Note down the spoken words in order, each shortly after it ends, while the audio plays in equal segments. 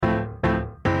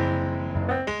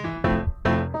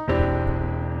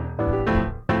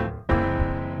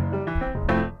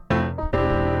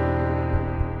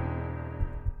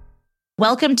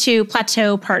Welcome to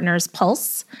Plateau Partners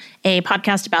Pulse, a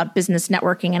podcast about business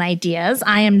networking and ideas.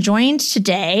 I am joined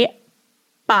today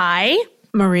by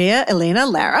Maria Elena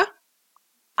Lara.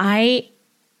 I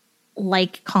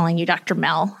like calling you Dr.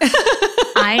 Mel.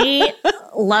 I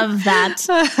love that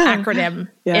acronym.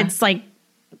 Yeah. It's like,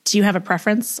 do you have a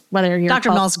preference? Whether you're Dr.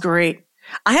 Mel's great.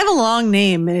 I have a long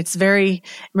name and it's very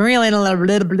Maria Elena Lara,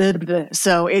 blah, blah, blah, blah.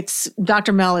 So it's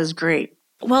Dr. Mel is great.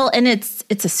 Well, and it's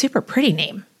a super pretty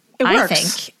name. It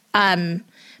works. I think.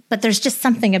 But there's just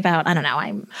something about, I don't know.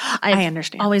 I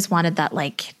understand. Always wanted that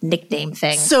like nickname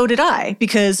thing. So did I,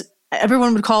 because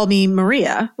everyone would call me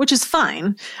Maria, which is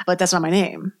fine, but that's not my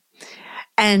name.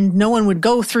 And no one would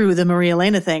go through the Maria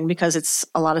Elena thing because it's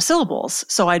a lot of syllables.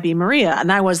 So I'd be Maria.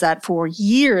 And I was that for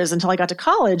years until I got to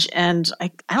college. And I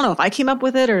don't know if I came up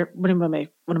with it or one of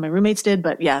my roommates did,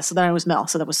 but yeah, so then I was Mel.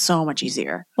 So that was so much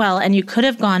easier. Well, and you could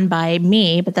have gone by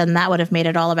me, but then that would have made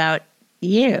it all about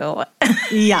you.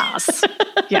 Yes.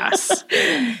 Yes.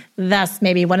 That's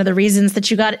maybe one of the reasons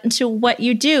that you got into what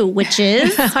you do, which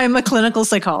is? I'm a clinical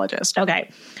psychologist.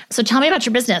 Okay. So tell me about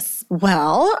your business.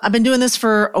 Well, I've been doing this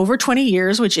for over 20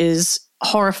 years, which is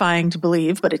horrifying to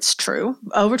believe, but it's true.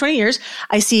 Over 20 years.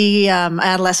 I see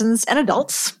adolescents and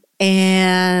adults.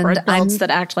 And or adults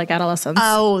that act like adolescents.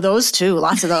 Oh, those too.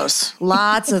 Lots of those.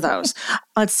 Lots of those.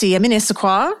 Let's see. I'm in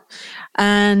Issaquah.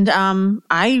 And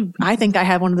I think I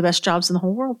have one of the best jobs in the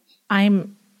whole world.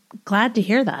 I'm glad to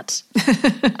hear that.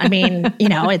 I mean,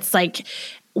 it's like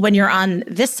when you're on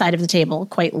this side of the table,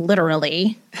 quite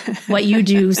literally, what you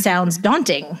do sounds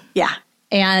daunting. Yeah.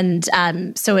 And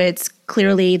so it's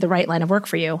clearly the right line of work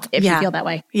for you if you feel that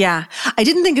way. Yeah. I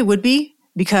didn't think it would be,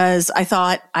 because I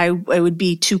thought I would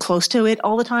be too close to it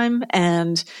all the time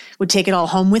and would take it all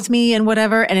home with me and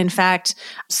whatever. And in fact,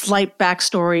 slight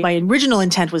backstory, my original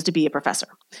intent was to be a professor.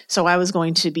 So I was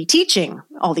going to be teaching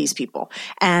all these people.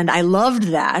 And I loved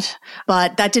that,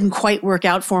 but that didn't quite work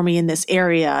out for me in this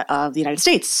area of the United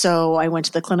States. So I went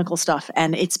to the clinical stuff,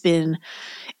 and it's been,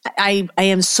 I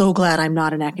am so glad I'm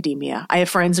not in academia. I have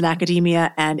friends in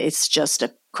academia, and it's just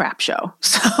a crap show.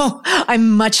 So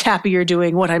I'm much happier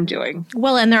doing what I'm doing.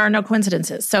 Well, and there are no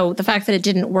coincidences. So the fact that it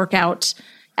didn't work out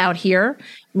here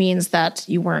means that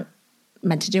you weren't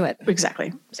meant to do it.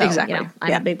 Exactly. So, exactly.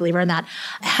 I'm a big believer in that.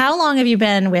 How long have you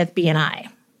been with BNI?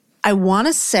 I want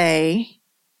to say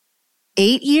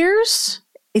 8 years.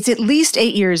 It's at least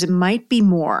 8 years. It might be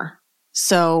more.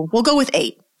 So we'll go with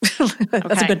 8.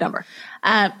 That's a good number.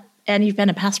 And you've been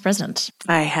a past president.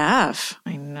 I have.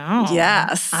 I know.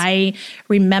 Yes. I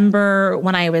remember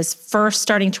when I was first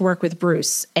starting to work with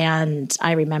Bruce, and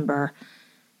I remember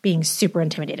being super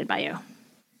intimidated by you.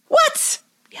 What?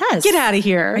 Yes. Get out of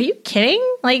here. Are you kidding?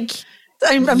 Like,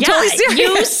 I'm totally serious.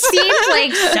 You seemed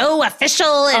like so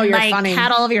official and like funny.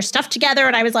 had all of your stuff together.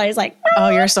 And I was always like,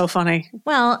 oh, you're so funny.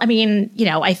 Well, I mean,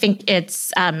 I think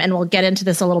it's, and we'll get into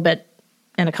this a little bit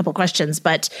in a couple questions,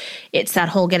 but it's that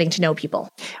whole getting to know people.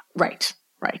 Right.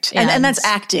 And that's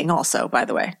acting also, by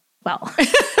the way. Well,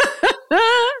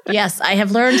 yes, I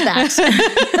have learned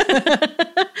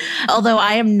that. Although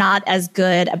I am not as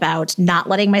good about not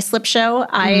letting my slip show.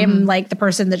 I am like the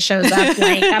person that shows up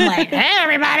I'm like, hey,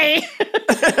 everybody.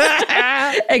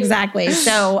 Exactly.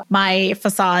 So my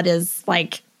facade is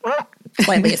like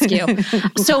slightly askew.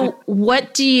 So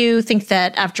what do you think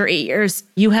that after 8 years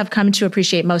you have come to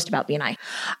appreciate most about BNI?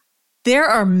 There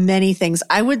are many things.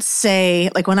 I would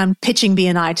say, like when I'm pitching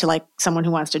BNI to like someone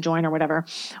who wants to join or whatever,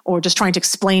 or just trying to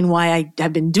explain why I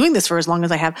have been doing this for as long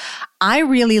as I have, I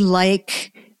really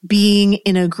like being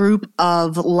in a group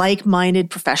of like-minded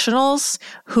professionals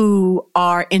who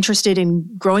are interested in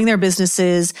growing their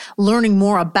businesses, learning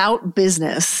more about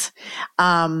business,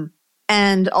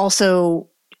 and also,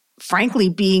 frankly,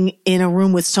 being in a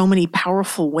room with so many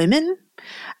powerful women.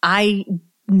 I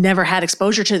never had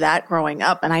exposure to that growing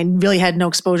up, and I really had no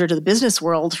exposure to the business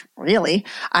world, really.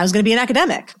 I was going to be an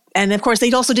academic. And of course,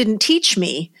 they also didn't teach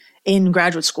me in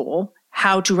graduate school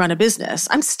how to run a business.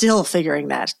 I'm still figuring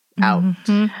that out.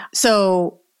 Mm-hmm.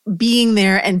 So being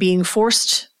there and being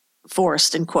forced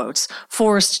in quotes,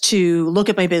 forced to look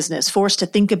at my business, forced to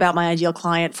think about my ideal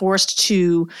client, forced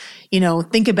to,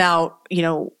 think about,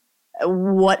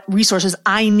 what resources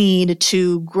I need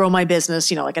to grow my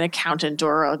business, like an accountant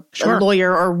or a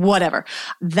lawyer or whatever.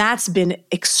 That's been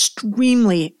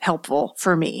extremely helpful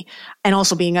for me. And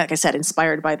also being, like I said,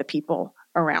 inspired by the people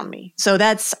around me. So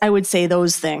I would say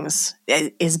those things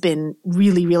has been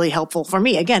really, really helpful for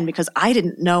me. Again, because I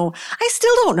didn't know, I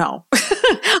still don't know.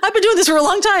 I've been doing this for a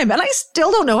long time and I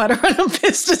still don't know how to run a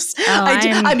business.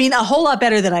 I mean, a whole lot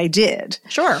better than I did.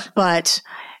 Sure. But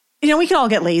we can all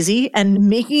get lazy, and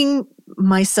making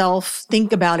myself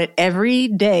think about it every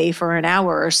day for an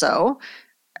hour or so,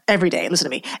 every day, listen to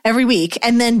me, every week.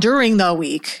 And then during the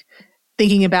week,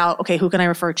 thinking about, okay, who can I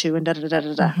refer to and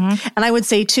da-da-da-da-da. Mm-hmm. And I would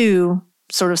say too,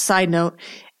 sort of side note,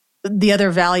 the other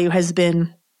value has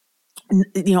been,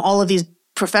 all of these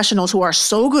professionals who are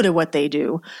so good at what they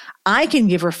do. I can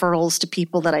give referrals to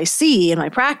people that I see in my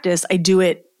practice. I do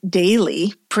it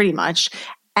daily, pretty much.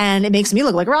 And it makes me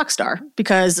look like a rock star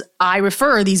because I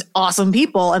refer these awesome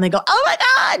people and they go, oh my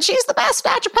God, she's the best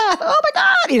naturopath. Oh my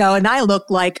God. And I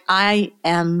look like I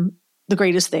am the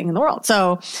greatest thing in the world.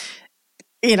 So,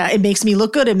 it makes me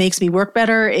look good. It makes me work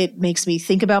better. It makes me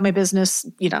think about my business,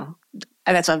 and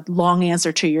that's a long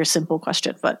answer to your simple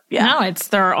question, but yeah. No,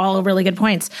 they're all really good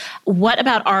points. What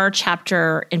about our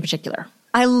chapter in particular?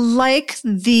 I like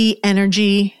the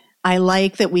energy. I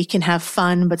like that we can have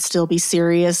fun, but still be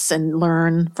serious and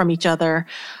learn from each other.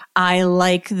 I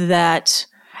like that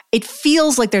it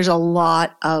feels like there's a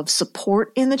lot of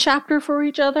support in the chapter for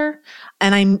each other.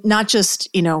 And I'm not just,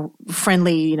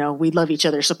 friendly, we love each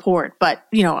other support, but,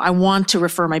 I want to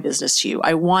refer my business to you.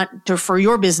 I want to refer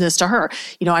your business to her.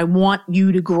 I want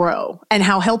you to grow, and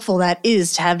how helpful that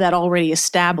is to have that already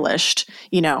established,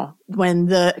 when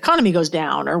the economy goes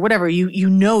down or whatever,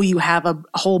 you have a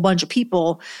whole bunch of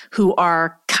people who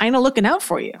are kind of looking out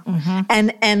for you. Mm-hmm.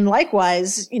 And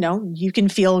likewise, you can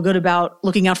feel good about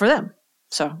looking out for them.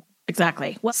 So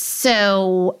exactly.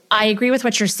 So I agree with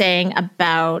what you're saying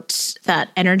about that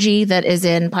energy that is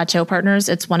in Plateau Partners.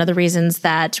 It's one of the reasons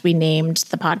that we named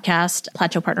the podcast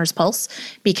Plateau Partners Pulse,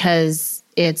 because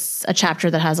it's a chapter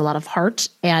that has a lot of heart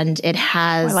and it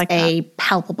has a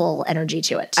palpable energy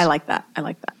to it. I like that.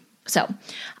 So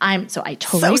I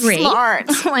totally agree. Smart.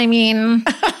 I mean,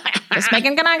 just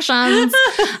making connections.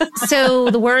 So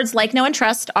the words like, know, and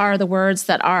trust are the words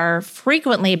that are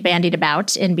frequently bandied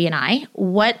about in BNI.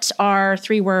 What are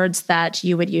 3 words that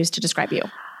you would use to describe you?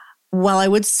 Well, I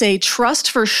would say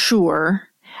trust for sure,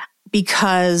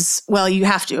 because, you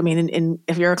have to. I mean,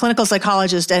 if you're a clinical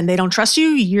psychologist and they don't trust you,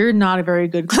 you're not a very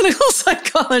good clinical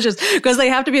psychologist, because they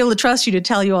have to be able to trust you to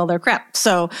tell you all their crap.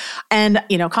 So, and,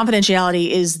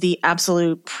 confidentiality is the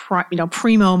absolute,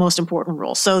 primo most important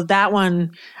rule. So that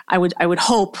one, I would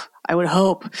hope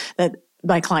that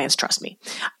my clients trust me.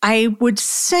 I would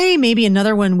say maybe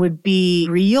another one would be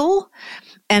real.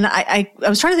 And I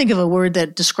was trying to think of a word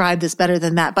that described this better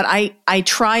than that, but I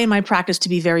try in my practice to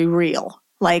be very real.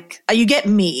 Like, you get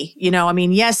me,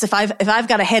 yes, if I've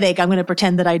got a headache, I'm going to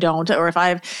pretend that I don't. Or if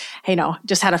I've,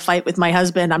 just had a fight with my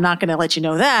husband, I'm not going to let you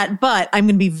know that, but I'm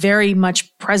going to be very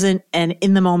much present and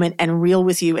in the moment and real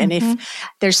with you. And if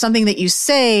there's something that you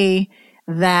say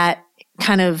that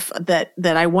kind of, that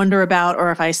I wonder about,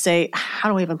 or if I say, how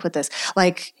do I even put this?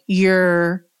 Like,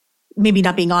 you're maybe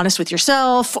not being honest with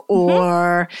yourself,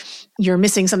 or you're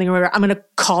missing something or whatever, I'm going to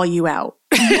call you out.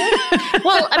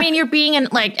 Well, I mean, you're being an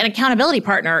accountability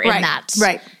partner in that.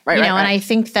 Right. And I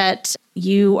think that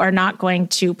you are not going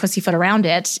to pussyfoot around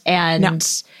it and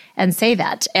say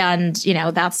that. And,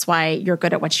 that's why you're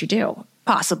good at what you do.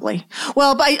 Possibly.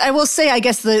 Well, but I will say, I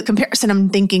guess the comparison I'm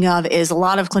thinking of is a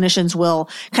lot of clinicians will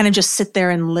kind of just sit there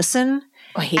and listen.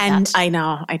 I hate that. I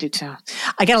know, I do too.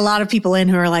 I get a lot of people in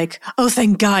who are like, oh,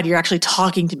 thank God you're actually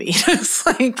talking to me. It's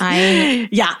like,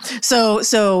 yeah.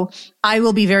 So I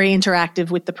will be very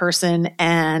interactive with the person,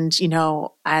 and,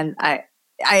 and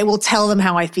I will tell them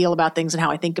how I feel about things and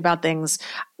how I think about things.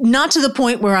 Not to the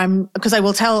point where because I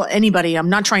will tell anybody,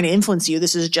 I'm not trying to influence you.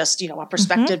 This is just, a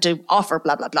perspective to offer,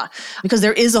 blah, blah, blah. Because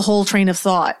there is a whole train of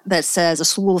thought a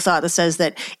school of thought that says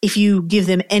that if you give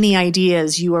them any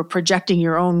ideas, you are projecting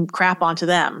your own crap onto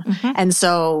them. And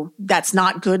so that's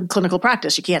not good clinical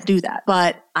practice. You can't do that.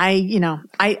 But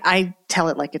I tell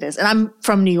it like it is. And I'm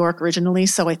from New York originally,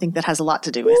 so I think that has a lot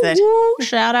to do with it. Woo,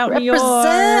 shout out New York.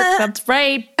 That's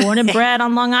right. Born and bred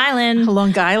on Long Island.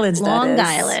 Long Island. Long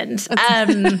Island.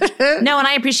 No, and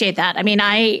I appreciate that. I mean,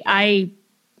 I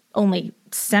only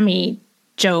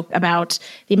semi-joke about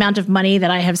the amount of money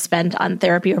that I have spent on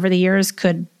therapy over the years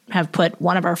could have put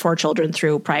one of our 4 children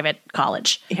through private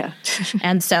college. Yeah.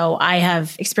 And so I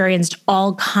have experienced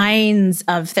all kinds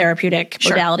of therapeutic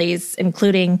modalities,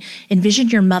 including envision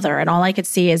your mother. And all I could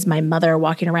see is my mother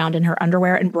walking around in her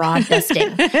underwear and bra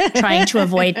dusting, trying to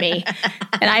avoid me.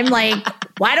 And I'm like,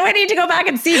 why do I need to go back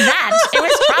and see that? It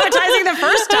was traumatizing the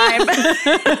first time.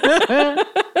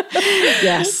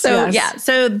 Yes.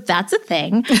 So that's a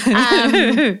thing.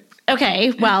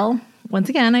 Okay, well, once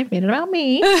again, I've made it about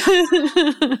me.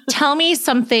 Tell me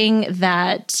something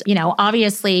that,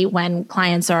 obviously when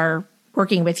clients are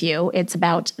working with you, it's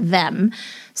about them.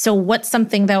 So what's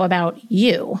something, though, about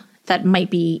you that might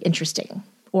be interesting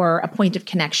or a point of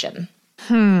connection?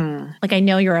 Like, I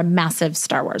know you're a massive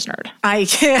Star Wars nerd.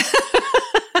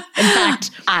 In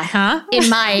fact, in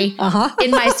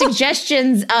my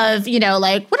suggestions of,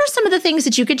 like, what are some of the things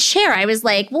that you could share? I was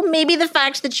like, well, maybe the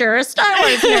fact that you're a Star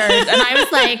Wars nerd. And I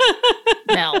was like,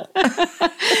 no.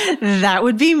 That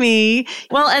would be me.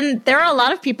 Well, and there are a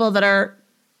lot of people that are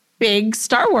big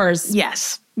Star Wars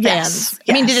Yes. fans. Yes.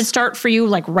 I mean, did it start for you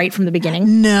like right from the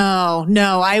beginning? No.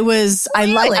 I was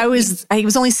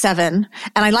only 7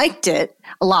 and I liked it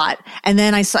a lot. And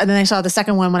then I saw the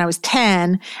second one when I was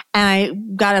 10 and I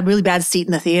got a really bad seat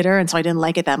in the theater. And so I didn't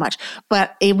like it that much,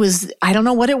 but I don't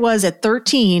know what it was at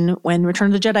 13 when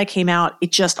Return of the Jedi came out,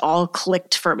 it just all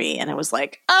clicked for me. And it was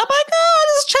like, oh my God,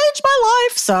 it's changed my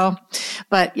life. So,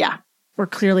 but yeah. We're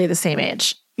clearly the same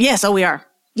age. Yes. Oh, we are.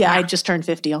 Yeah, I just turned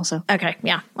 50 also. Okay,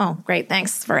 yeah. Oh, great.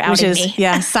 Thanks for outing me.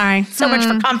 Yeah, sorry. So much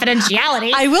for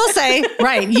confidentiality. I will say,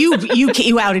 right,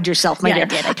 you outed yourself, my dear. I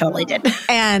did. I totally did.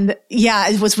 And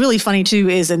yeah, what's really funny too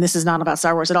is, and this is not about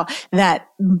Star Wars at all, that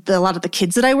a lot of the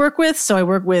kids that I work with, so I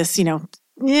work with,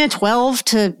 12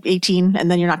 to 18,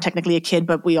 and then you're not technically a kid,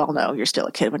 but we all know you're still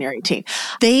a kid when you're 18.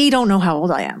 They don't know how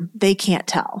old I am. They can't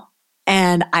tell.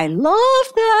 And I love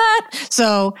that.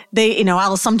 So they,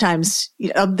 I'll sometimes,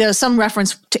 there's some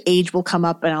reference to age will come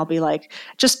up and I'll be like,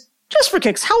 just for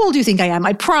kicks, how old do you think I am?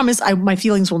 I promise my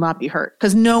feelings will not be hurt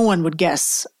because no one would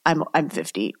guess I'm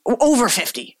 50, over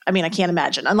 50. I mean, I can't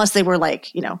imagine unless they were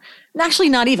like, actually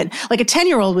not even like a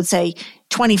 10-year-old would say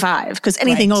 25 because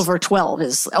anything over 12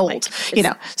 is old,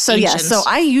 So yeah, so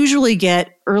I usually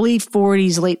get early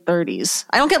 40s, late 30s.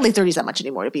 I don't get late 30s that much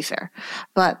anymore, to be fair,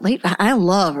 but I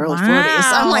love early 40s.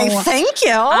 I'm like, thank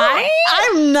you.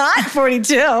 I'm not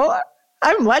 42.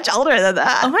 I'm much older than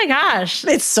that. Oh my gosh.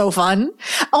 It's so fun.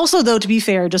 Also, though, to be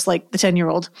fair, just like the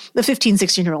 10-year-old, the 15,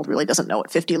 16-year-old really doesn't know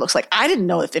what 50 looks like. I didn't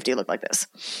know that 50 looked like this.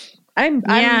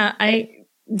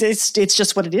 It's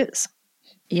just what it is.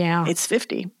 Yeah. It's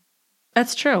 50.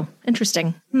 That's true.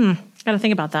 Interesting. Got to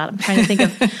think about that. I'm trying to think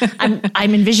of,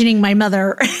 I'm envisioning my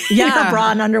mother in her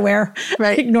bra and underwear,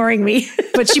 right, ignoring me.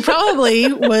 But she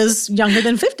probably was younger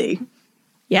than 50.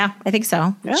 Yeah, I think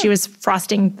so. Yeah. She was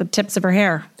frosting the tips of her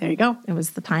hair. There you go. It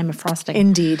was the time of frosting.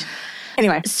 Indeed.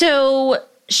 Anyway. So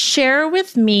share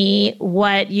with me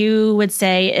what you would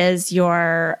say is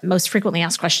your most frequently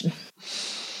asked question.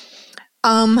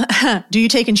 Do you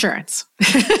take insurance?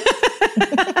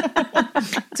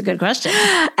 It's a good question.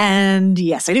 And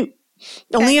yes, I do. Okay.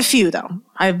 Only a few though.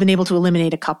 I've been able to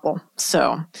eliminate a couple.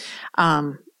 So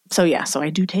I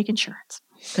do take insurance.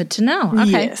 Good to know. Okay.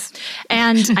 Yes.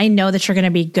 And I know that you're going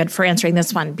to be good for answering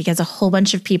this one because a whole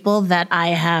bunch of people that I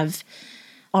have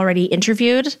already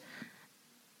interviewed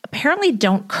apparently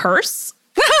don't curse.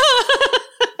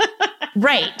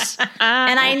 Right.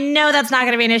 And I know that's not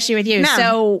going to be an issue with you. No.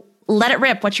 So let it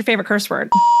rip. What's your favorite curse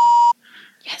word?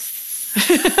 Yes.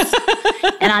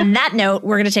 And on that note,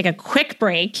 we're going to take a quick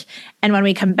break. And when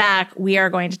we come back, we are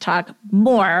going to talk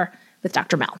more with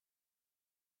Dr. Mel.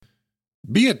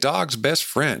 Be a dog's best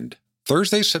friend.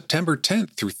 Thursday, September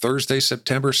 10th through Thursday,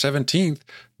 September 17th,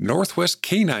 Northwest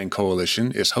Canine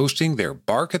Coalition is hosting their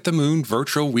Bark at the Moon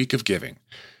Virtual Week of Giving.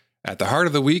 At the heart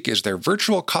of the week is their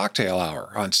virtual cocktail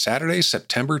hour on Saturday,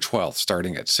 September 12th,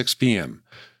 starting at 6 p.m.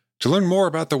 To learn more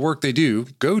about the work they do,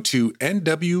 go to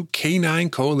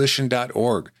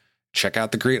nwk9coalition.org. Check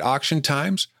out the great auction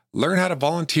times, learn how to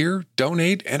volunteer,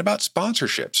 donate, and about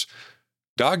sponsorships.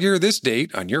 Dog Year this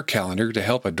date on your calendar to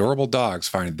help adorable dogs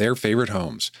find their favorite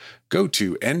homes. Go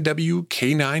to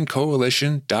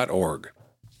nwk9coalition.org.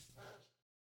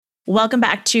 Welcome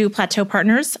back to Plateau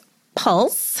Partners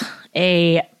Pulse,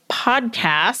 a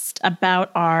podcast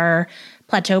about our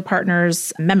Plateau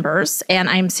Partners members. And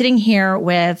I'm sitting here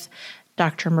with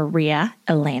Dr. Maria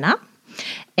Elena,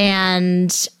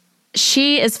 and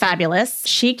she is fabulous.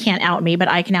 She can't out me, but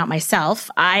I can out myself.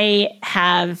 I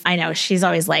know she's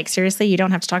always like, seriously, you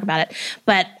don't have to talk about it.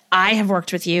 But I have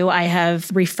worked with you. I have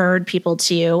referred people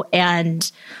to you, and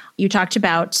you talked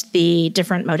about the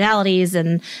different modalities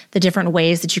and the different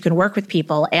ways that you can work with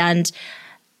people. And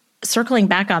circling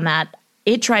back on that,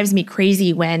 it drives me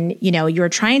crazy when, you're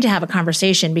trying to have a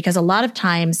conversation, because a lot of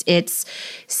times it's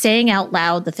saying out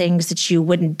loud the things that you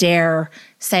wouldn't dare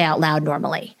say out loud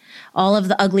normally. All of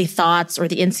the ugly thoughts or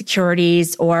the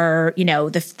insecurities or,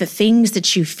 the things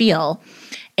that you feel.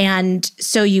 And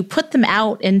so you put them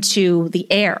out into the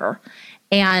air,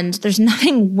 and there's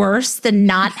nothing worse than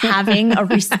not having a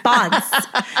response.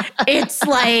 It's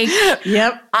like,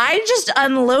 yep, I just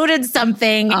unloaded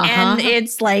something and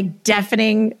it's like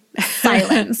deafening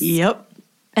silence. Yep.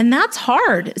 And that's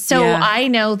hard. So Yeah. I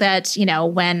know that,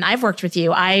 when I've worked with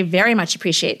you, I very much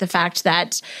appreciate the fact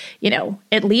that,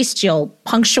 at least you'll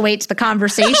punctuate the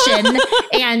conversation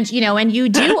and you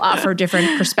do offer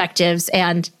different perspectives.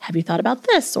 And have you thought about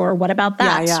this or what about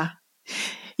that?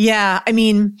 Yeah. I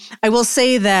mean, I will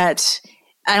say that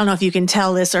I don't know if you can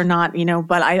tell this or not,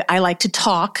 but I like to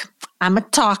talk. I'm a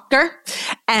talker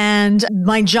and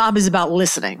my job is about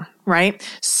listening, right?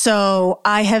 So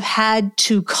I have had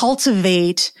to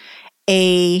cultivate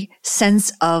a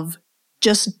sense of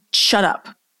just shut up.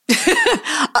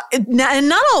 And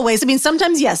not always. I mean,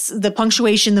 sometimes, yes, the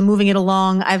punctuation, the moving it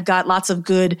along. I've got lots of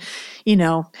good,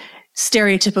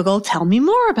 stereotypical, tell me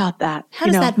more about that. How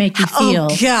does that make you feel?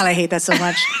 Oh God, I hate that so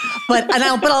much. But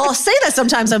I'll say that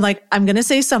sometimes. I'm like, I'm going to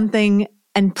say something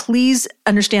and please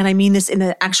understand, I mean this in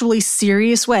an actually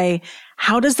serious way.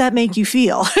 How does that make you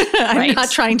feel? I'm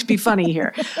not trying to be funny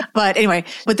here. But anyway,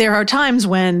 but there are times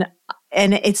when,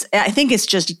 and I think it's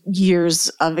just years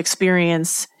of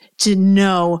experience to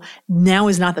know now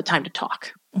is not the time to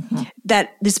talk. Mm-hmm.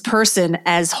 That this person,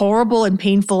 as horrible and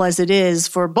painful as it is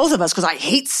for both of us, because I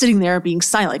hate sitting there being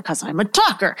silent because I'm a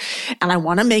talker and I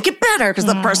want to make it better because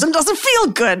the person doesn't feel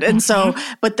good. And so,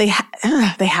 but they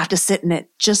have to sit in it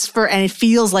and it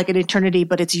feels like an eternity,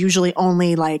 but it's usually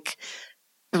only like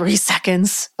 3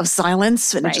 seconds of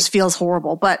silence and it just feels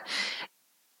horrible. But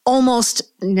almost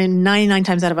 99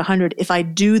 times out of 100, if I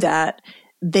do that,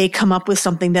 they come up with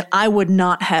something that I would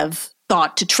not have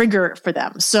thought to trigger for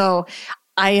them. So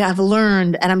I have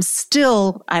learned, and I'm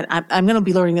still, I'm going to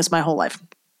be learning this my whole life,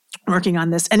 working on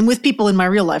this, and with people in my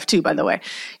real life too, by the way.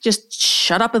 Just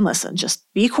shut up and listen. Just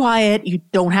be quiet. You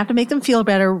don't have to make them feel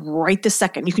better right this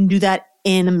second. You can do that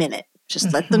in a minute.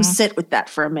 Just let them sit with that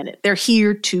for a minute. They're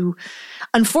here to,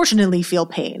 unfortunately, feel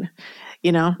pain,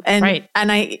 and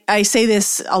and I say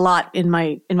this a lot in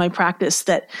my practice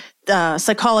that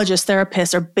psychologists,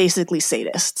 therapists are basically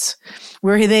sadists.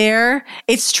 We're there.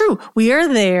 It's true. We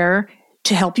are there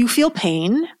to help you feel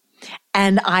pain.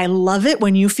 And I love it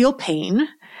when you feel pain.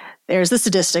 There's the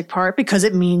sadistic part because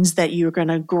it means that you're going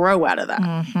to grow out of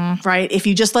that, right? If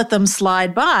you just let them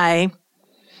slide by,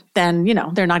 then,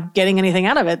 they're not getting anything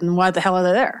out of it. And why the hell are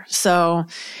they there? So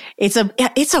it's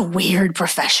a weird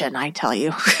profession, I tell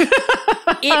you.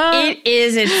 It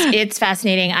is. It's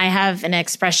fascinating. I have an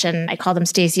expression, I call them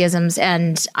Stacyisms,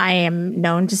 and I am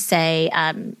known to say,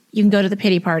 you can go to the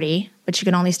pity party, but you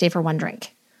can only stay for one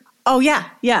drink. Oh, yeah.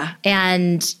 Yeah.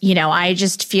 And, I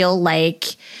just feel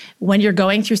like when you're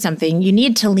going through something, you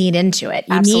need to lean into it.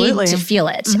 You need to feel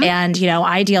it. Mm-hmm. And,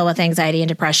 I deal with anxiety and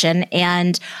depression,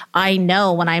 and I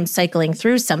know when I'm cycling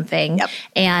through something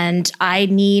and I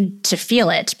need to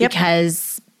feel it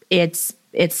because it's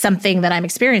something that I'm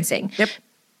experiencing. Yep.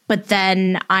 But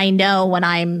then I know when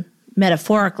I'm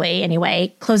metaphorically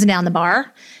anyway, closing down the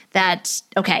bar, that,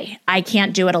 okay, I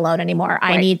can't do it alone anymore.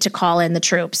 I need to call in the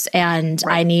troops and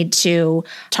I need to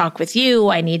talk with you.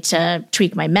 I need to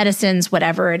tweak my medicines,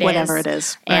 whatever it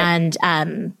is. Right.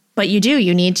 And, but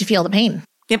you need to feel the pain.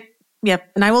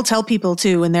 Yep. And I will tell people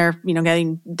too, when they're,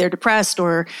 they're depressed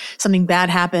or something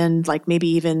bad happened, like maybe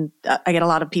even I get a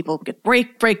lot of people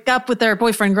break up with their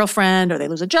boyfriend, girlfriend, or they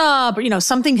lose a job or,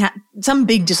 some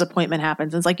big disappointment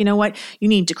happens. And it's like, you know what? You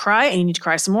need to cry and you need to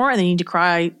cry some more and then you need to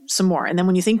cry some more. And then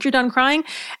when you think you're done crying,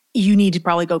 you need to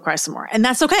probably go cry some more. And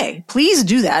that's okay. Please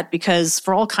do that because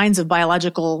for all kinds of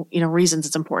biological, reasons,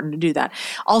 it's important to do that.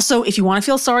 Also, if you want to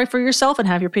feel sorry for yourself and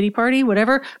have your pity party,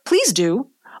 whatever, please do.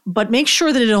 But make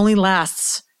sure that it only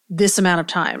lasts this amount of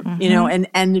time,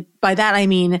 and by that, I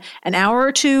mean an hour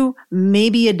or two,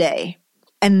 maybe a day.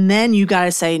 And then you got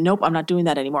to say, nope, I'm not doing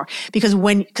that anymore.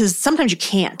 Because sometimes you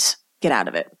can't get out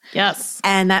of it. Yes.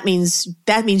 And that means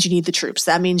you need the troops.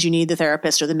 That means you need the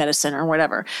therapist or the medicine or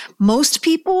whatever. Most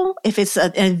people, if it's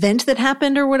an event that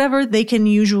happened or whatever, they can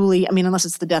usually, unless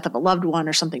it's the death of a loved one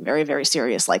or something very, very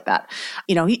serious like that,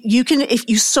 you can, if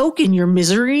you soak in your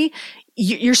misery,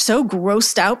 you're so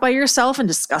grossed out by yourself and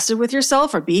disgusted with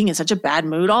yourself or being in such a bad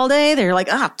mood all day. They're like,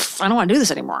 I don't want to do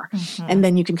this anymore. Mm-hmm. And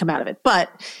then you can come out of it. But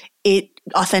it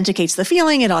authenticates the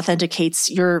feeling. It authenticates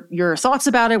your thoughts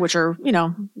about it, which are,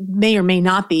 may or may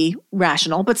not be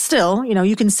rational, but still,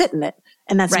 you can sit in it.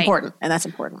 And that's important. And that's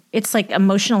important. It's like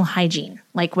emotional hygiene.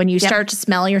 Like when you start to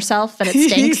smell yourself and it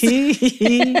stinks,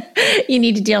 you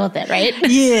need to deal with it, right?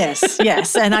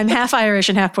 Yes. And I'm half Irish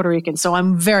and half Puerto Rican, so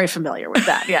I'm very familiar with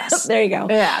that. Yes. There you go.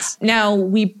 Yes. Now,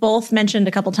 we both mentioned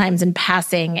a couple times in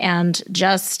passing, and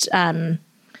just to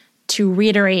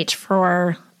reiterate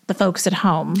for the folks at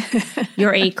home,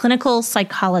 you're a clinical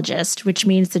psychologist, which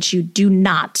means that you do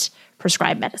not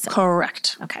prescribe medicine.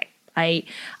 Correct. Okay. I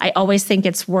always think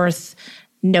it's worth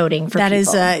noting for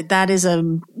people. That is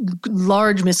a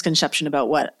large misconception about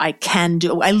what I can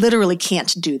do. I literally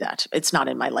can't do that. It's not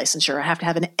in my licensure. I have to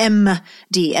have an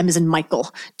MD, M as in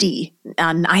Michael, D,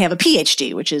 and I have a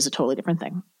PhD, which is a totally different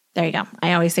thing. There you go.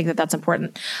 I always think that that's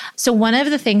important. So one of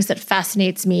the things that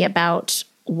fascinates me about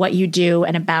what you do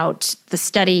and about the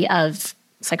study of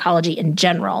psychology in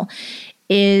general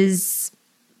is,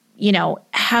 you know,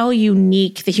 how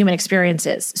unique the human experience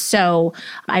is. So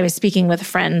I was speaking with a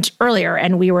friend earlier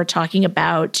and we were talking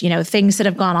about, you know, things that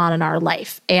have gone on in our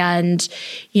life. And,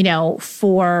 you know,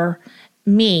 for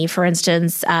me, for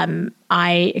instance,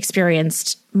 I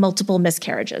experienced multiple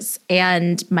miscarriages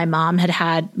and my mom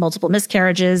had multiple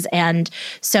miscarriages. And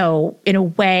so in a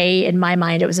way, in my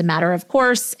mind, it was a matter of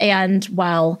course. And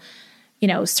while, you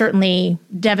know, certainly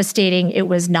devastating, it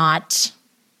was not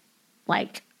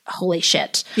like, holy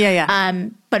shit. Yeah.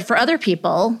 But for other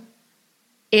people,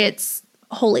 it's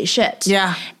holy shit.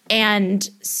 Yeah. And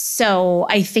so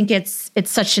I think it's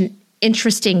such an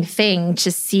interesting thing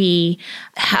to see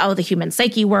how the human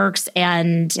psyche works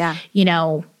and, you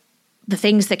know, the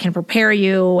things that can prepare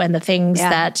you and the things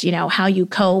that, you know, how you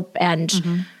cope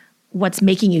and what's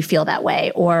making you feel that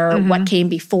way or what came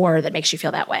before that makes you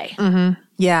feel that way.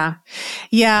 Yeah.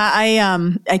 Yeah.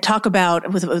 I talk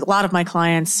about with a lot of my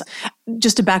clients,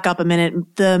 just to back up a minute,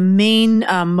 the main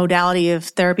modality of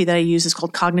therapy that I use is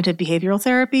called cognitive behavioral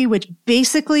therapy, which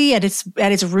basically at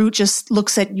its root just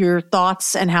looks at your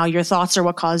thoughts and how your thoughts are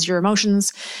what cause your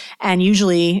emotions. And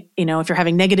usually, you know, if you're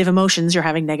having negative emotions, you're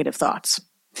having negative thoughts.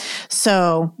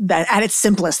 So that at its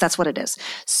simplest, that's what it is.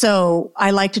 So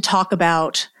I like to talk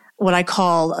about what I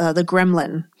call the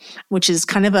gremlin, which is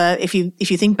kind of if you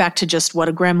think back to just what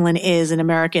a gremlin is in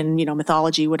American, you know,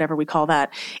 mythology, whatever we call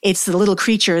that, it's the little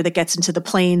creature that gets into the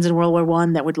planes in World War I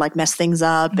that would like mess things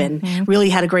up and really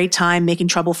had a great time making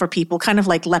trouble for people, kind of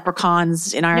like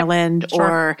leprechauns in Ireland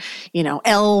or, you know,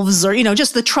 elves or, you know,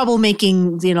 just the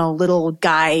troublemaking, you know, little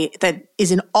guy that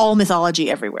is in all mythology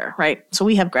everywhere, right? So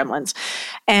we have gremlins.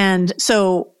 And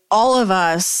so all of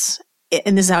us,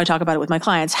 and this is how I talk about it with my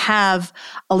clients, have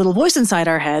a little voice inside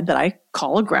our head that I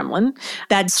call a gremlin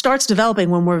that starts developing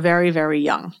when we're very, very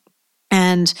young.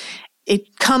 And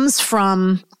it comes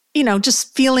from, you know,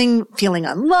 just feeling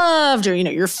unloved, or, you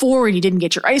know, you're 4 and you didn't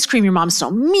get your ice cream, your mom's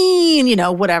so mean, you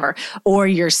know, whatever. Or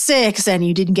you're 6 and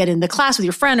you didn't get in the class with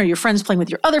your friend, or your friend's playing with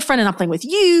your other friend and not playing with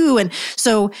you. And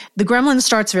so the gremlin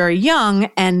starts very young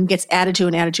and gets added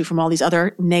to from all these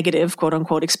other negative, quote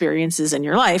unquote, experiences in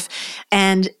your life.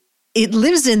 And it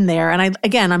lives in there. And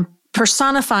I'm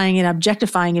personifying and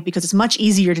objectifying it because it's much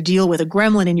easier to deal with a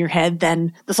gremlin in your head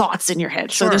than the thoughts in your head.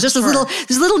 So there's just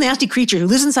this little nasty creature who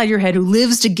lives inside your head, who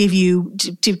lives to give you,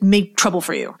 to make trouble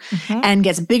for you and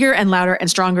gets bigger and louder and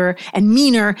stronger and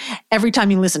meaner every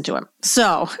time you listen to him.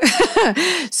 So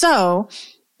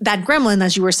that gremlin,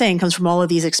 as you were saying, comes from all of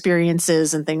these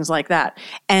experiences and things like that.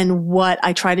 And what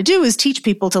I try to do is teach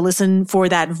people to listen for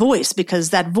that voice, because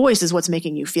that voice is what's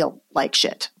making you feel like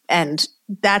shit. And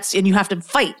you have to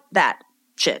fight that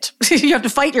shit. You have to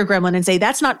fight your gremlin and say,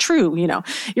 that's not true. You know,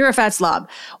 you're a fat slob.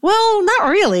 Well, not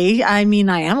really. I mean,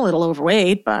 I am a little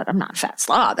overweight, but I'm not a fat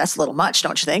slob. That's a little much,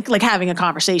 don't you think? Like having a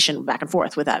conversation back and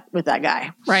forth with that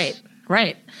guy.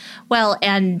 Right. Well,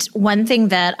 and one thing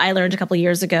that I learned a couple of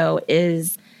years ago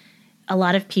is a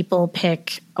lot of people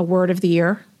pick a word of the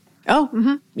year.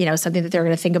 Oh, you know, something that they're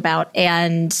going to think about.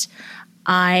 And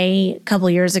I, a couple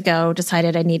of years ago,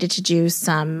 decided I needed to do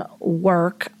some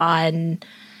work on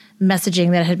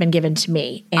messaging that had been given to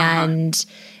me. And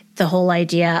the whole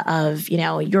idea of, you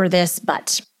know, you're this,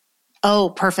 but. Oh,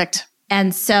 perfect.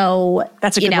 And so.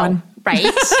 That's a good one. Right.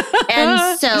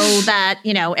 And so that,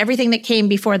 you know, everything that came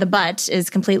before the but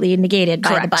is completely negated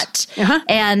by the but.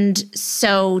 And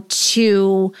so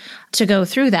to go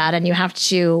through that, and you have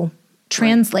to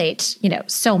translate, you know,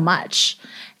 so much.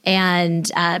 And,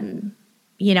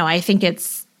 you know, I think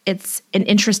it's an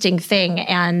interesting thing.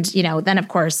 And, you know, then of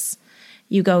course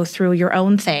you go through your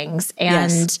own things.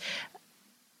 And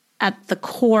at the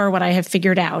core, what I have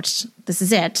figured out, this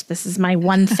is it. This is my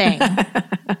one thing.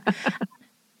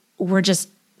 We're just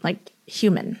like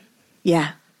human.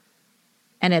 Yeah.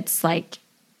 And it's like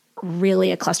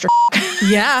really a cluster.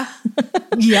 Yeah.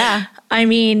 Yeah. I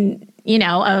mean, you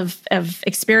know, of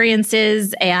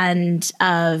experiences and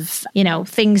of, you know,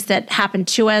 things that happen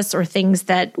to us or things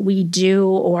that we do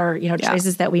or, you know,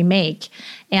 choices that we make.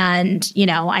 And, you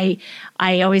know, I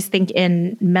always think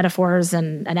in metaphors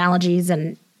and analogies,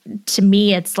 and to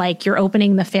me, it's like you're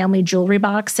opening the family jewelry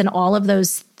box and all of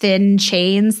those thin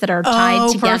chains that are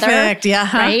tied together. Perfect.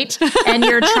 Yeah. Right. And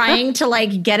you're trying to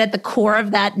like get at the core of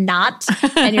that knot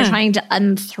and you're trying to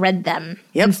unthread them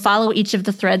and follow each of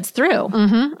the threads through.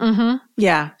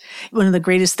 Yeah. One of the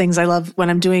greatest things I love when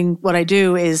I'm doing what I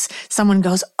do is someone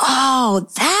goes, oh,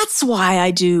 that's why I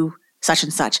do such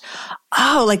and such.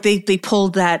 Oh, like they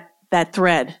pulled that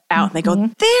thread out and they go,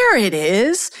 there it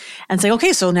is. And say,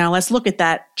 okay, so now let's look at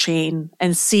that chain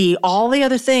and see all the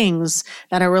other things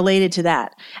that are related to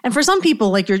that. And for some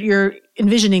people, like you're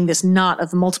envisioning this knot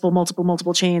of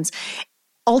multiple chains.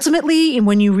 Ultimately,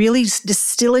 when you really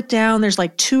distill it down, there's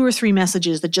like 2 or 3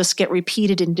 messages that just get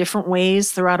repeated in different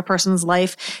ways throughout a person's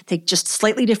life. Take just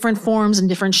slightly different forms and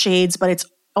different shades, but it's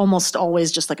almost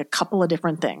always just like a couple of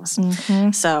different things.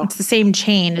 So it's the same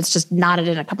chain. It's just knotted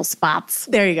in a couple spots.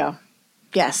 There you go.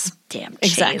 Yes. Damn chains.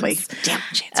 Exactly. Damn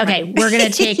chains. Okay, we're going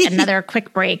to take another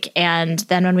quick break. And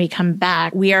then when we come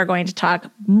back, we are going to talk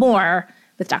more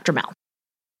with Dr. Mel.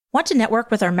 Want to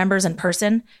network with our members in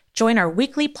person? Join our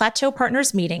weekly Plateau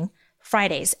Partners meeting,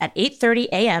 Fridays at 8:30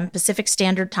 a.m. Pacific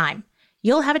Standard Time.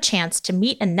 You'll have a chance to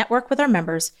meet and network with our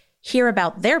members, hear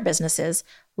about their businesses,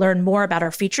 learn more about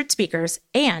our featured speakers,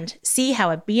 and see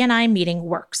how a BNI meeting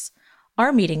works.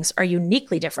 Our meetings are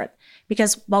uniquely different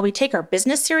because while we take our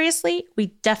business seriously, we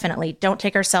definitely don't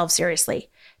take ourselves seriously.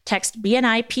 Text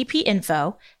BNI PP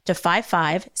info to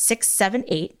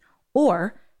 55678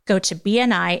 or go to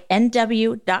bninw.com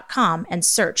and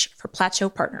search for Plateau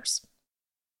Partners.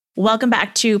 Welcome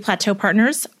back to Plateau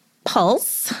Partners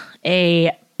Pulse,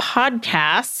 a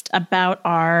podcast about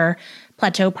our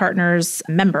Plateau Partners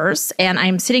members. And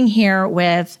I'm sitting here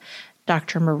with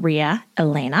Dr. Maria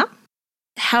Elena.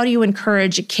 How do you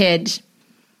encourage a kid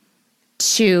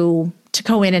to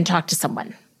go in and talk to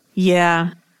someone?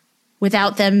 Yeah.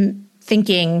 Without them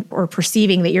thinking or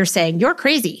perceiving that you're saying, you're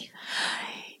crazy.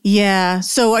 Yeah.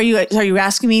 So are you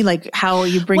asking me like how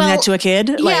you bring that to a kid?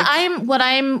 What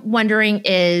I'm wondering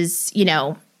is,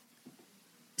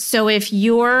 so if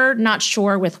you're not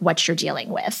sure with what you're dealing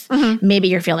with, maybe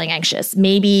you're feeling anxious,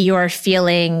 maybe you're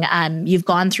feeling you've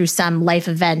gone through some life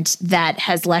event that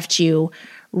has left you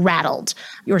rattled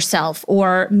yourself,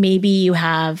 or maybe you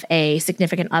have a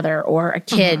significant other or a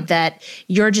kid that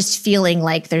you're just feeling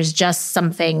like there's just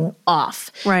something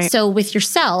off. Right. So with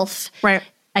yourself, right.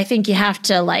 I think you have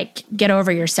to like get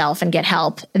over yourself and get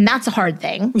help. And that's a hard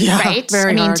thing, right?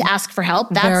 Very hard. To ask for help,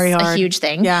 that's a huge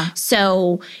thing. Yeah.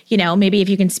 So, maybe if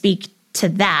you can speak to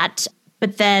that.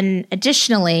 But then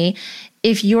additionally,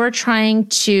 if you're trying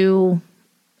to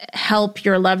help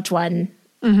your loved one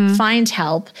find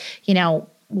help,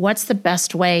 what's the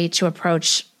best way to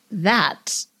approach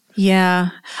that?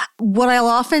 Yeah. What I'll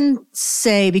often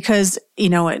say, because,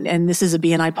 and this is a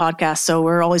BNI podcast, so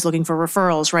we're always looking for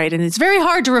referrals, right? And it's very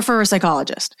hard to refer a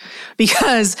psychologist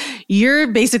because you're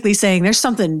basically saying there's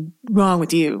something wrong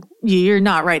with you. You're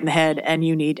not right in the head and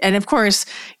and of course,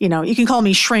 you can call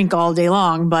me shrink all day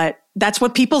long, but that's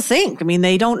what people think. I mean,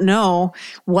 they don't know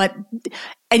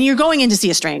and you're going in to see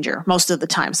a stranger most of the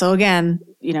time. So again,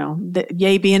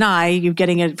 yay BNI, you're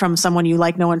getting it from someone you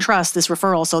like, know, and trust, this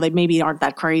referral. So they maybe aren't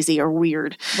that crazy or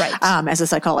weird as a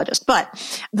psychologist. But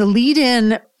the lead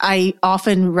in I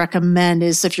often recommend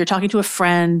is if you're talking to a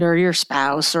friend or your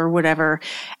spouse or whatever,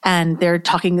 and they're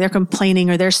complaining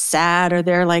or they're sad or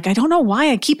they're like, I don't know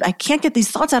why I can't get these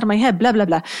thoughts out of my head, blah, blah,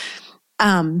 blah.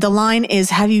 The line is,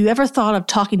 have you ever thought of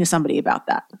talking to somebody about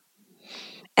that?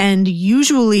 And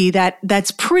usually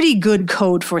that's pretty good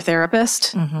code for a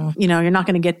therapist. You're not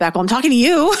going to get back, well, I'm talking to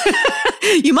you.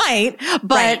 You might,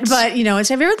 but it's, have you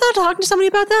ever thought of talking to somebody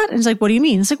about that? And it's like, what do you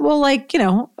mean? It's like, well, like,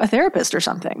 a therapist or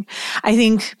something. I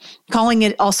think calling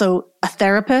it also a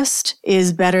therapist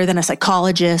is better than a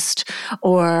psychologist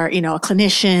or, a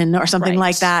clinician or something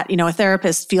like that. A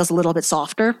therapist feels a little bit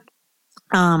softer.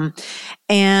 I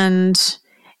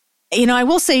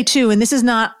will say too, and this is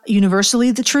not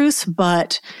universally the truth,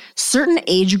 but certain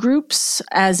age groups,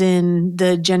 as in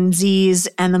the Gen Zs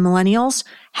and the millennials,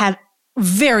 have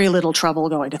very little trouble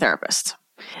going to therapists.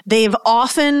 They've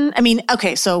often,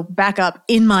 so back up,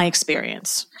 in my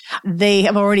experience, they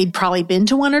have already probably been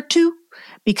to one or two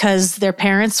because their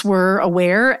parents were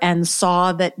aware and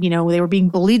saw that, they were being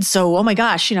bullied. So, oh my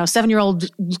gosh,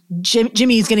 7-year-old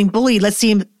Jimmy is getting bullied. Let's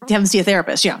have him see a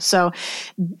therapist. Yeah. So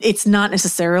it's not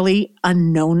necessarily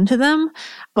unknown to them,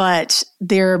 but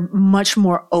they're much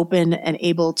more open and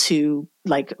able to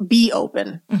be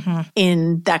open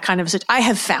in that kind of, I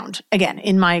have found, again,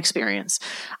 in my experience.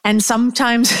 And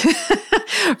sometimes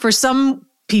for some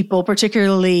people,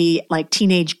 particularly like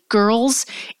teenage girls,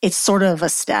 it's sort of a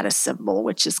status symbol,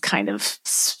 which is kind of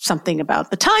something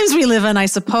about the times we live in, I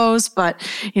suppose. But,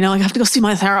 you know, I have to go see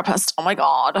my therapist. Oh my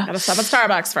God. Gotta stop at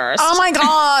Starbucks first. Oh my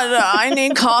God. I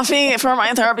need coffee for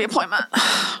my therapy appointment.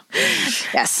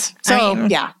 Yes. So,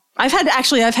 yeah. I've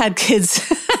had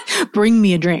kids bring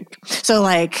me a drink. So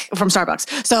like from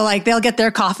Starbucks. So like they'll get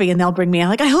their coffee and they'll bring me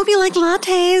like, I hope you like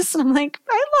lattes. And I'm like,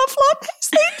 I love lattes.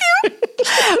 Thank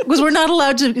you. Because we're not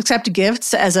allowed to accept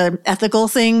gifts as an ethical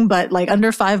thing, but like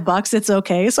under $5, it's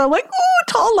okay. So I'm like, oh,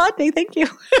 tall latte. Thank you.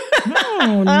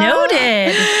 Oh,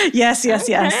 noted. Yes.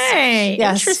 Okay.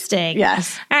 Yes. Interesting.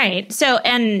 Yes. All right. So,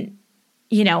 and,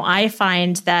 you know, I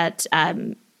find that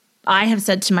I have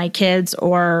said to my kids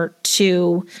or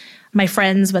to my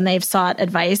friends when they've sought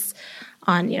advice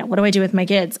on, you know, what do I do with my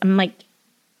kids? I'm like,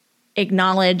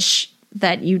 acknowledge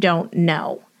that you don't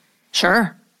know.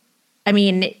 Sure. I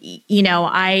mean, you know,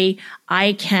 I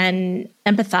can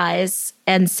empathize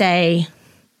and say,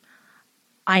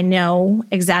 I know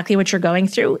exactly what you're going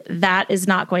through. That is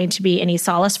not going to be any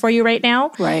solace for you right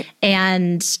now. Right.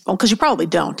 And well, because you probably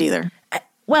don't either.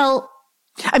 Well,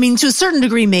 I mean, to a certain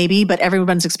degree, maybe, but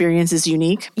everyone's experience is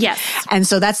unique. Yes. And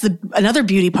so that's another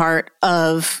beauty part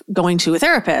of going to a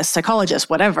therapist, psychologist,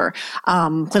 whatever,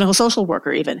 clinical social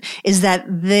worker even, is that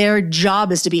their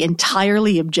job is to be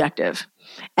entirely objective.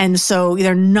 And so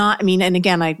they're not, I mean, and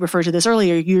again, I referred to this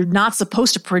earlier, you're not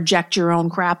supposed to project your own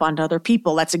crap onto other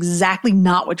people. That's exactly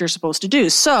not what you're supposed to do.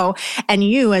 So, and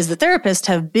you as the therapist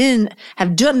have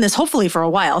done this hopefully for a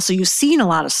while. So you've seen a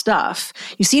lot of stuff.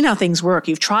 You've seen how things work.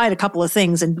 You've tried a couple of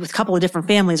things and with a couple of different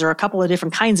families or a couple of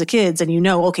different kinds of kids. And you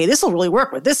know, okay, this will really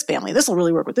work with this family. This will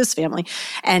really work with this family.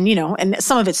 And, you know, and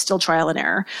some of it's still trial and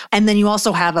error. And then you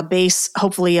also have a base,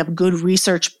 hopefully of good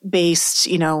research based,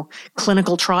 you know,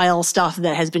 clinical trial stuff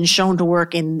that has been shown to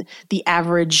work in the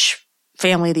average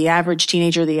family, the average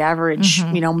teenager, the average,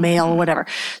 you know, male, whatever.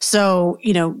 So,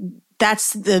 you know,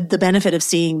 that's the benefit of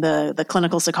seeing the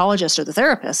clinical psychologist or the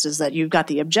therapist is that you've got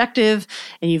the objective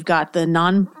and you've got the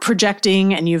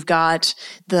non-projecting and you've got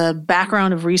the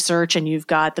background of research and you've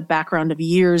got the background of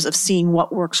years of seeing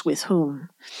what works with whom.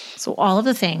 So all of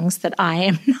the things that I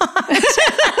am not as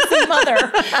a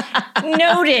mother.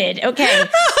 Noted. Okay.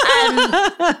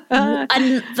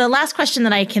 And the last question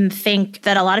that I can think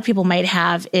that a lot of people might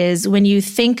have is when you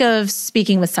think of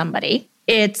speaking with somebody,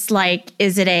 it's like,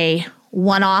 is it a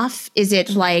one-off? Is it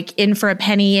like in for a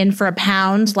penny, in for a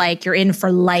pound, like you're in for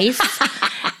life?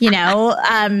 You know,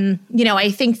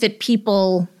 I think that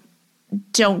people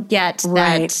don't get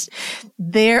that.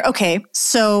 Okay.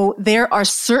 So there are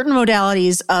certain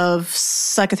modalities of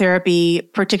psychotherapy,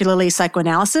 particularly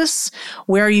psychoanalysis,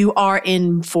 where you are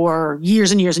in for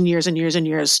years and years and years and years and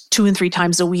years, 2 and 3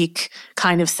 times a week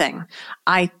kind of thing.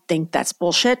 I think that's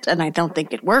bullshit and I don't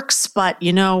think it works, but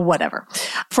you know, whatever.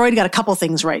 Freud got a couple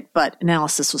things right, but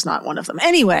analysis was not one of them.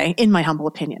 Anyway, in my humble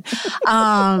opinion.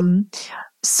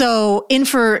 So in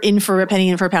for a penny,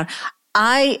 in for a pound.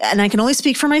 I can only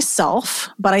speak for myself,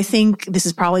 but I think this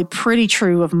is probably pretty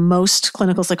true of most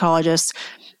clinical psychologists.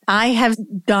 I have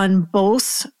done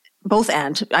both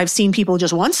ends. I've seen people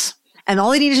just once and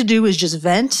all they needed to do was just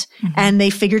vent and they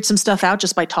figured some stuff out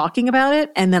just by talking about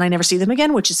it. And then I never see them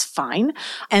again, which is fine.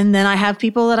 And then I have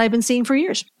people that I've been seeing for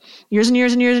years and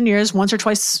years and years and years, once or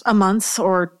twice a month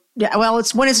or yeah, well,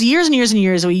 it's when it's years and years and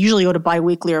years, we usually go to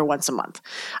biweekly or once a month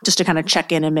just to kind of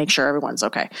check in and make sure everyone's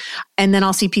okay. And then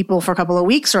I'll see people for a couple of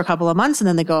weeks or a couple of months and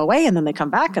then they go away and then they come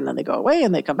back and then they go away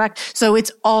and they come back. So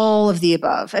it's all of the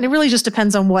above. And it really just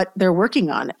depends on what they're working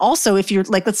on. Also, if you're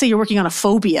like, let's say you're working on a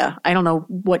phobia, I don't know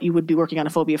what you would be working on a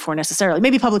phobia for necessarily.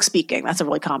 Maybe public speaking. That's a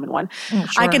really common one. Sure.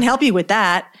 I can help you with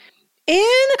that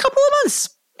in a couple of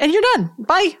months and you're done.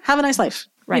 Bye. Have a nice life.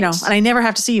 Right. You know, and I never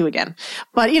have to see you again.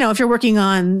 But, you know, if you're working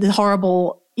on the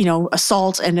horrible, you know,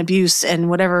 assault and abuse and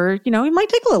whatever, you know, it might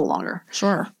take a little longer.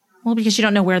 Sure. Well, because you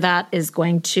don't know where that is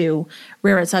going to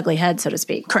rear its ugly head, so to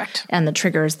speak. Correct. And the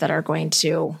triggers that are going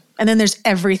to. And then there's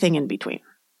everything in between.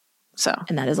 So.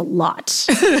 And that is a lot.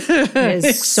 It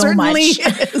is so much.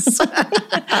 Is.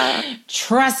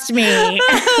 Trust me.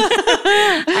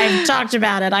 I've talked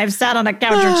about it. I've sat on a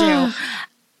couch or two.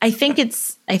 I think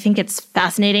it's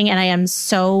fascinating, and I am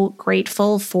so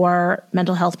grateful for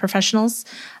mental health professionals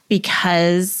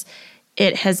because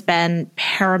it has been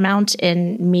paramount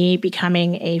in me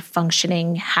becoming a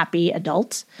functioning, happy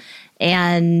adult.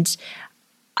 And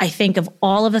I think of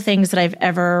all of the things that I've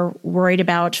ever worried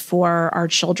about for our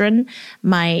children,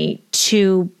 my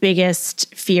 2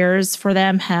 biggest fears for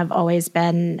them have always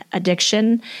been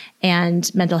addiction and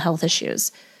mental health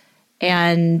issues.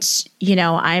 And,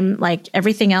 I'm like,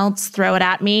 everything else, throw it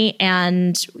at me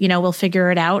and, we'll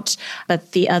figure it out.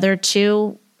 But the other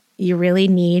two, you really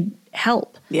need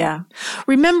help. Yeah.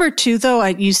 Remember too, though,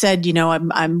 you said,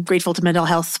 I'm grateful to mental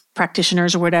health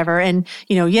practitioners or whatever, and,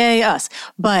 yay us.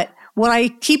 But what I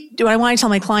want to tell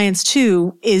my clients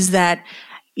too is that,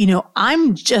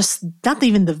 I'm just not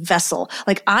even the vessel.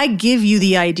 Like, I give you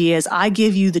the ideas, I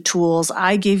give you the tools,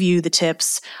 I give you the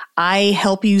tips, I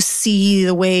help you see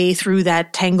the way through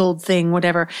that tangled thing,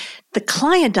 whatever. The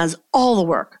client does all the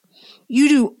work. You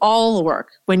do all the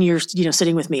work when you're,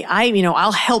 sitting with me.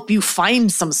 I'll help you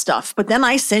find some stuff, but then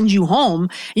I send you home.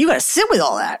 You got to sit with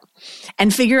all that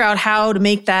and figure out how to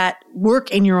make that work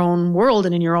in your own world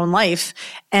and in your own life.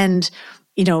 And,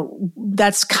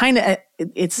 that's kind of,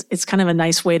 it's kind of a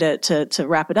nice way to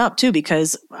wrap it up too,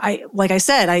 because like I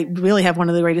said, I really have one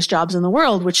of the greatest jobs in the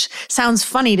world, which sounds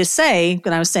funny to say,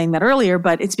 and I was saying that earlier,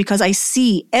 but it's because I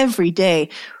see every day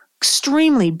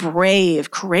extremely brave,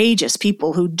 courageous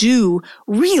people who do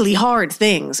really hard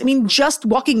things. I mean, just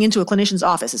walking into a clinician's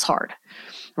office is hard,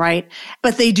 right?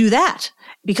 But they do that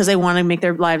because they want to make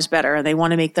their lives better, and they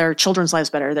want to make their children's lives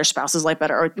better, their spouse's life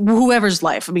better, or whoever's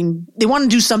life. I mean, they want to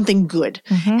do something good.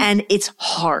 Mm-hmm. And it's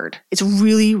hard. It's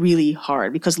really, really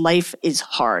hard because life is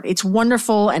hard. It's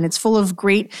wonderful and it's full of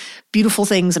great, beautiful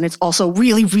things. And it's also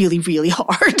really, really, really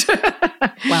hard.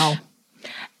 Well,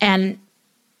 and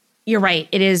you're right.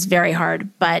 It is very hard.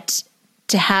 But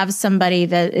to have somebody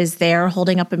that is there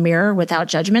holding up a mirror without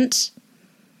judgment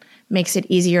makes it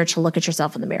easier to look at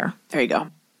yourself in the mirror. There you go.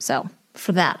 So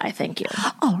for that, I thank you.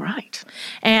 All right.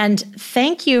 And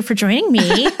thank you for joining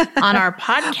me on our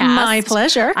podcast. My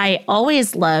pleasure. I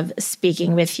always love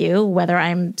speaking with you, whether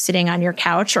I'm sitting on your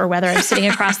couch or whether I'm sitting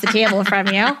across the table from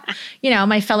you.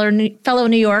 My fellow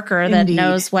New Yorker that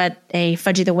knows what a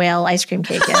Fudgy the Whale ice cream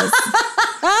cake is.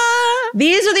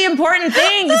 These are the important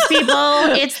things,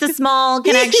 people. It's the small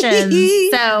connections.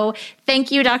 So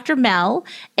thank you, Dr. Mel.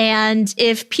 And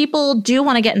if people do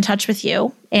want to get in touch with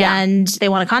you and they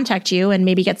want to contact you and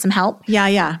maybe get some help.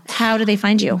 Yeah. How do they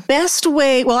find you? Best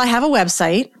way, well, I have a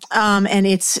website and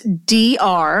it's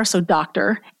Dr. So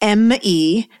Dr.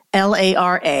 MELARA.com.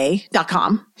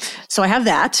 So I have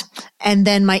that. And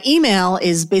then my email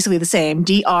is basically the same,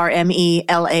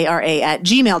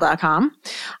 drmelara@gmail.com.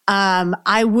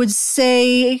 I would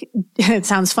say, it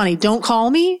sounds funny, don't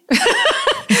call me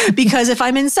because if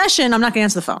I'm in session, I'm not going to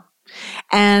answer the phone.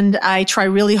 And I try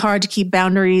really hard to keep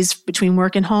boundaries between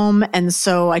work and home. And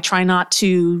so I try not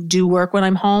to do work when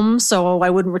I'm home. So I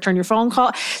wouldn't return your phone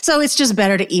call. So it's just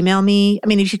better to email me. I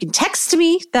mean, if you can text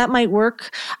me, that might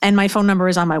work. And my phone number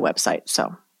is on my website.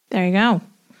 So there you go.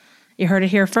 You heard it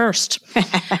here first.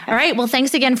 All right. Well,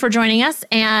 thanks again for joining us.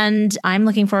 And I'm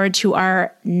looking forward to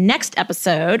our next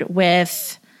episode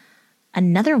with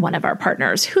another one of our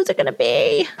partners. Who's it going to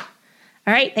be?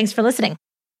 All right. Thanks for listening.